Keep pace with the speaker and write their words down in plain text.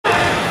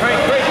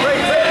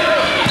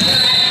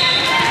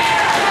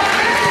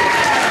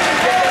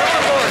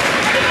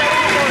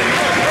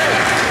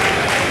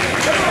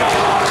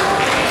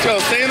Let's go,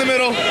 stay in the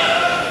middle.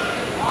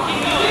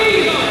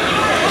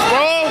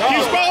 Sprawl,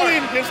 keep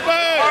sprawling, hits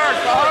back.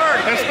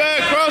 Hits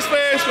back,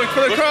 crossface, look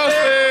for the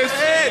crossface.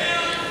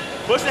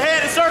 Push the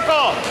head and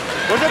circle.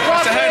 Push the crossface.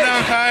 Press the head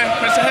down, Kai.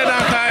 Press the head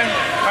down, Kai.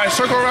 All right,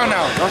 circle around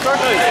now. No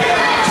circling.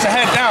 Press the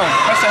head down.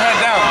 Press the head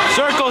down.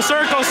 Circle,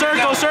 circle,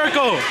 circle,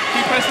 circle.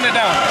 Keep pressing it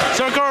down.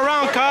 Circle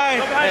around,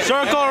 Kai.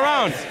 Circle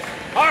around.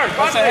 Hard.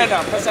 Press the head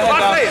down. Press the head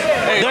down.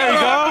 Hey, there you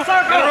go.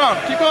 Get around.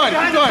 Keep going.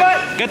 Keep going.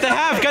 Get the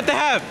half. Get the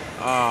half.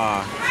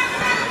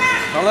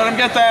 Don't let him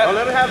get that. Don't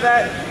let him have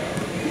that.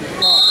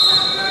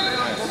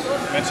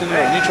 Mention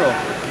the neutral.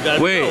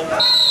 Wait.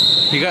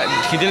 He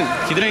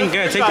didn't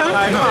get a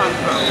takedown? No.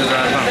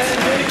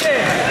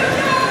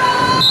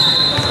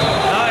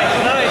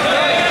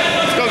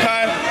 Let's go,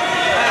 Kai.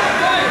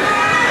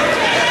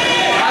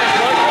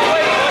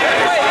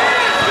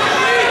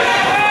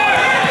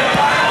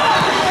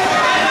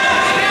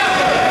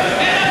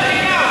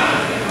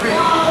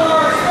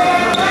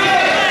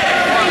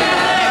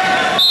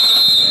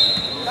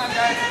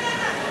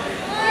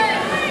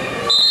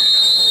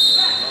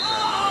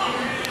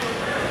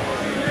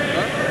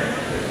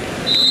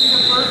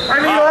 I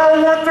need all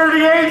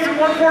 138s and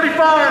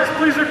 145s.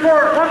 Please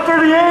report.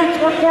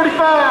 138s, 145.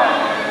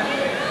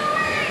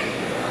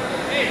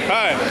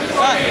 Kai.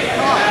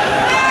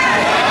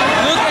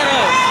 Look at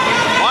us.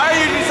 Why are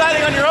you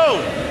deciding on your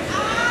own? All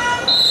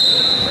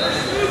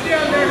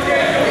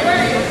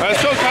right,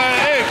 let's go, Kai.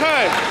 Hey,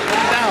 Kai.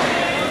 Down.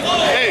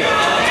 Hey.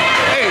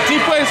 Hey,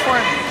 deep waist for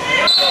him.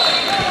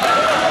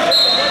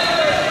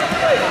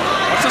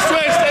 Watch the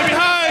switch. Stay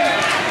behind.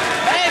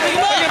 Hey, pick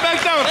him up. Take it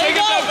back down. Take it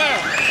back down.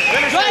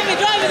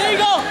 Drive it, there you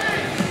go.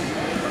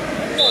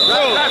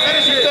 Go.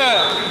 Finish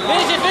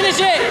it. Finish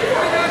it.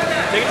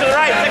 Take it to the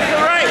right. Take it to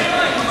the right.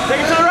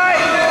 Take it to the right.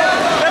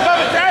 Step up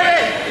and drive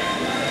it.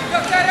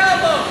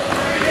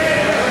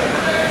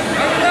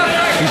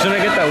 He's trying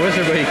to get that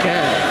whistle, but he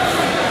can't.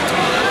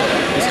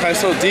 This guy's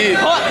so deep.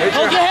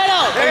 Hold your head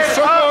out. Hey,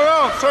 circle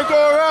around. Circle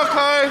around,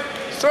 Kai.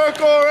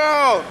 Circle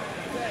around.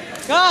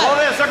 God.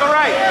 Hold in, circle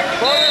right.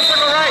 Hold in,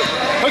 circle right.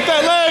 Hook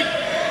that leg.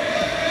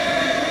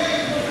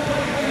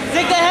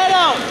 Stick the head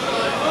out.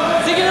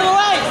 Stick it to the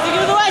right. Stick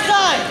it to the right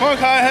side. Come on,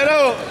 Kai. Head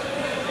out.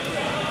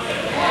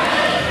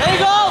 There you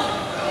go.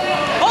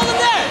 Hold him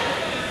there.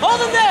 Hold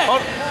him there.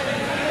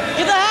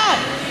 Get the hat.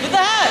 Get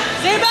the hat.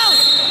 Stay bounce.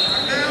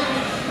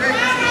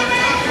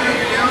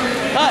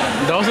 Cut.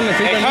 That wasn't a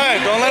Hey, takedown.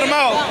 Kai, don't let him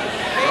out.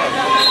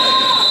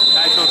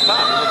 Kai, so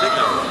stop. He'll take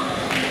that.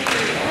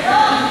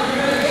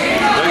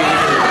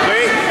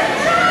 Wait.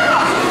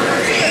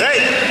 Hey,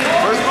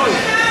 first move.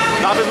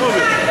 Stop his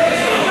movement.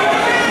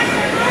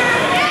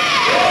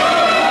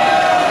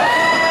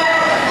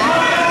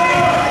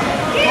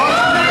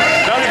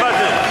 Belly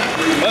button.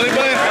 Belly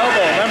button,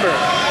 elbow, remember.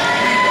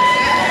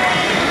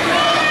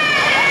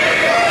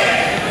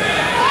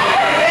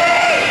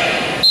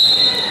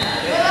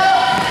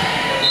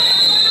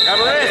 Grab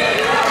a wrist.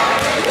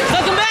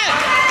 Suck him back.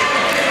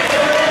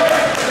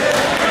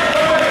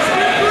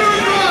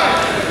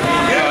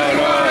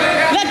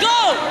 Let go.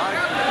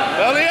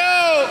 Belly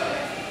out.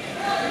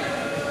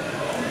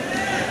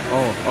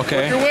 Oh,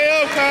 okay. Your way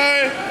up,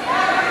 Kai.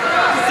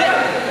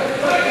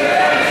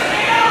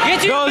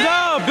 Get your Build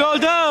back. up,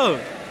 build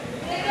up.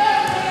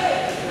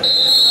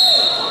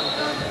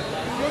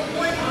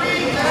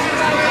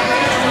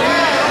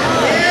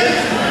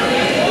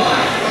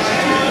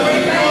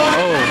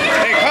 Oh,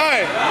 Hey, Kai.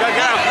 Get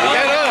up.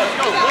 Get up.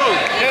 Go, move.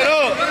 Get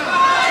up.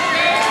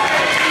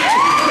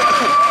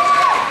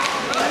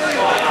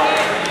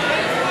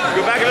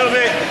 Go back a little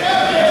bit.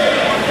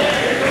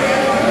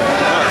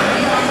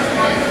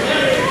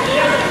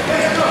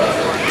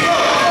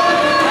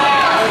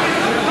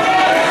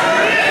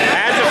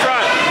 Hands in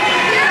front.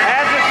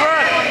 Hands in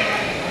front.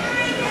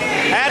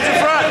 Hands in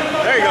front.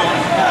 There you go.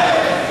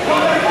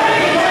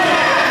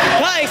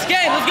 Cut.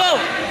 Escape. Let's go.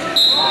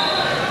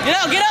 Get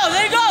out. Get out.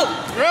 There you go.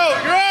 You're out.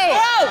 You're out.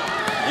 You're out.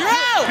 You're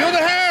out. Peel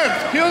the hands.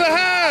 Peel the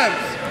hands.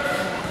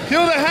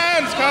 Peel the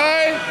hands,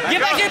 Kai.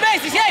 Get back to your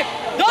base. Escape.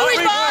 Don't reach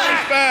behind.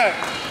 Push back.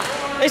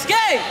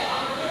 Escape.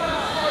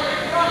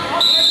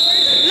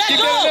 Let Keep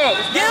go. getting up.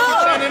 Get Keep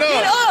up. standing up.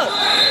 Get up.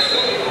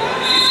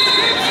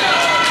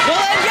 Don't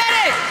let him get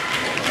it.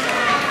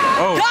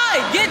 oh. Kai,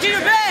 get to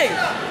your base.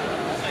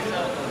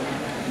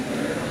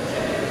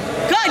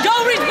 Kai,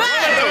 don't reach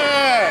back.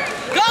 Yeah.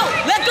 Go.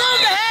 Let go of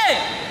the head.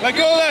 Let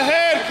go of the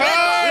head,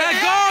 Kai. Let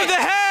go of the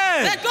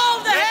head. Let go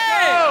of the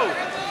head.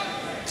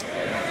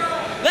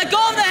 Let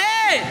go of the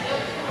head.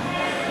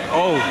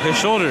 Oh, his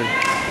shoulder.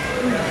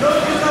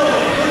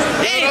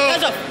 Hey,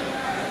 that's a...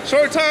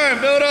 Short time.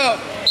 Build up.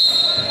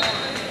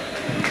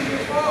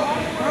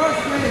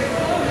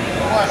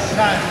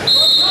 Cut.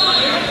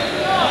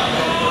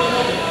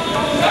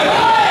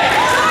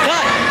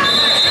 Cut.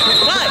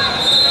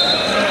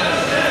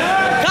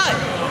 Cut.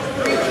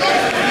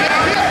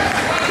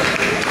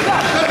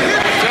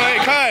 Hey,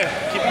 Kai.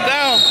 Keep him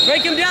down.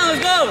 Break him down.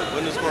 Let's go.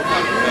 When the score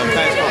point,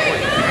 Kai score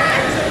point.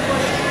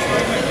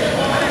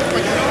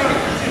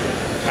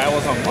 Kai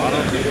was on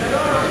bottom.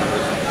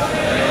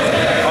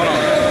 Hold on.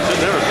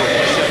 Should never score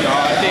point. No,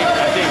 I think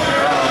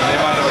they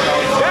might have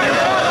gone.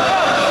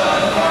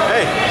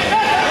 Hey,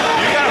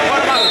 you gotta put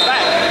him on his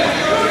back.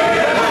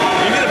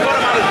 You need to put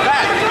him on his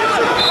back.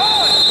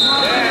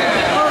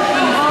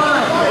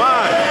 Come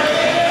on.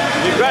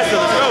 Be aggressive.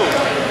 Let's go.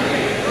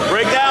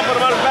 Break down. Put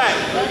him on his back.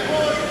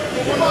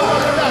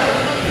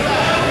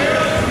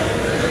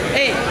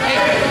 Hey.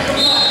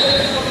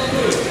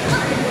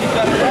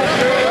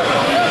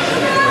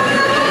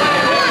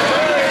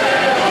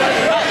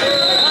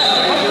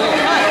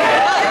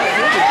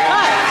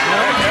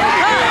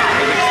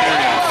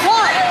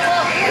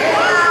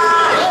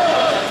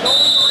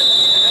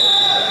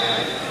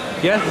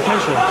 Yeah,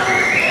 potential.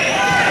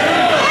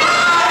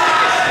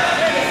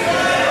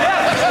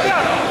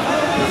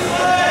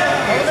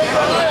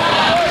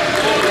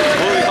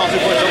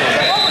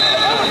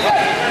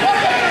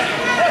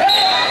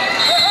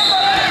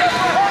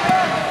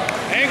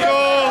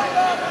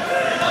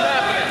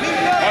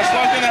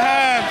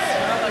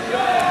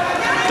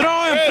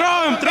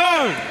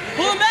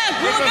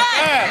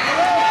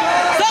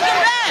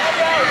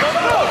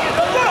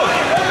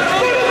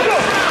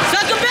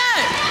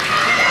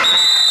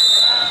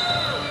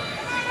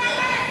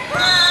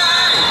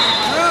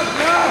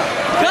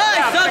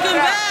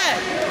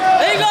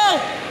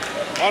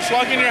 Watch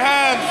lock in your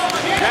hands.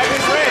 Grab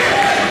his wrist.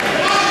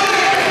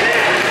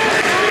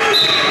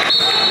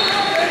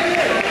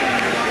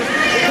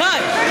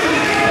 Cut.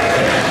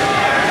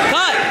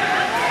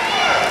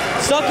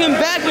 Suck him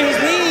back with his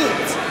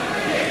knees.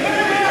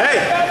 Hey,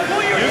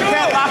 you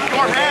can't lock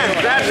your hands.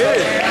 Grab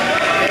his.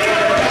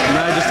 No,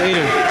 I just ate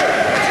him.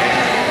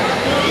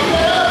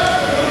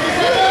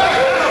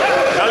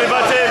 Belly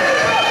button.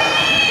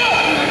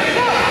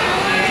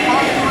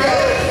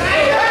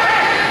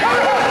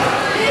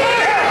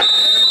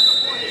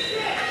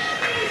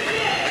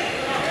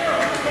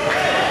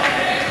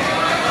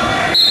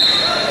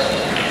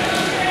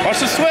 Watch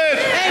the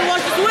switch. Hey,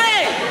 watch the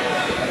switch.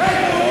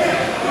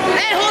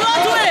 Hey, hold on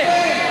to it.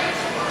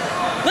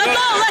 Let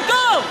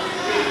go.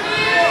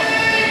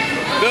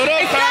 Build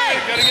up,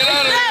 Kai. Gotta get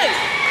out of it.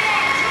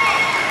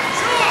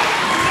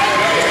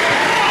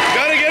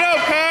 Gotta get up,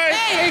 Kai.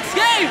 Hey,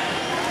 escape.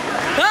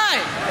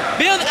 Kai,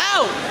 build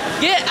out.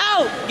 Get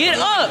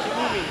up.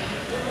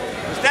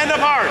 Stand up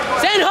hard.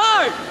 Stand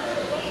hard.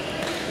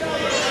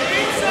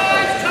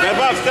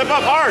 Step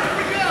up hard.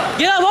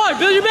 Get up hard.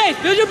 Build your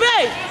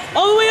base.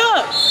 All the way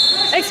up.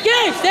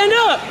 Escape. Stand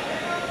up.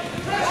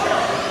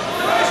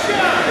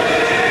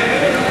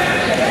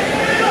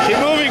 Keep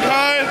moving,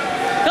 Kai.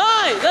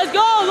 Kai, let's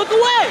go. Look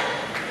away.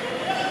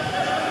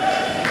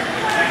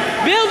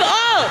 Build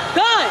up.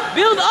 Kai,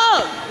 build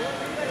up.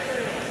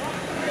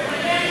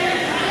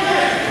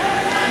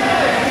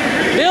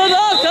 Build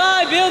up,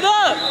 Kai. Build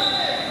up.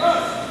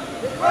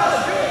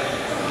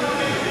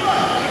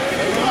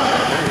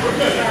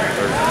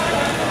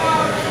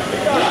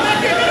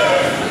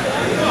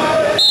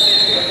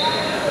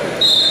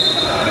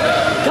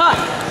 Cut.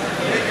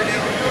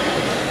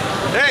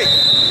 Hey,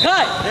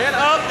 Cut. hand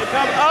up and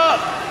come up.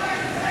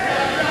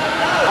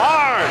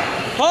 Hard.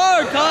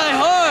 Hard, Kai,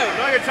 hard. I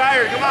know you're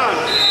tired. Come on.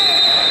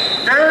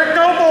 Derek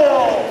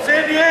Noble,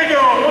 San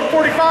Diego,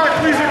 145,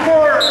 please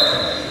report.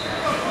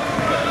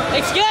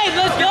 Escape,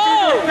 let's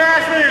go.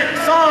 Cashman,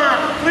 Son,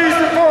 please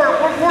report.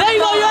 145. There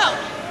you go, yo.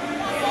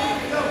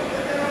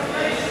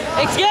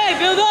 Escape,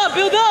 build up.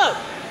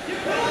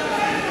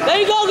 There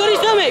you go to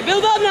your stomach.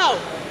 Build up now.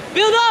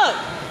 Build up.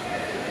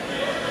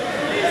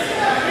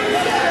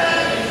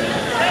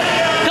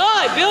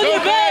 Kai, build your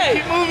base.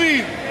 Keep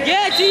moving.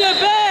 Get to your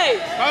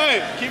base.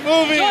 Kai, keep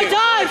moving.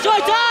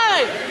 Short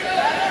time.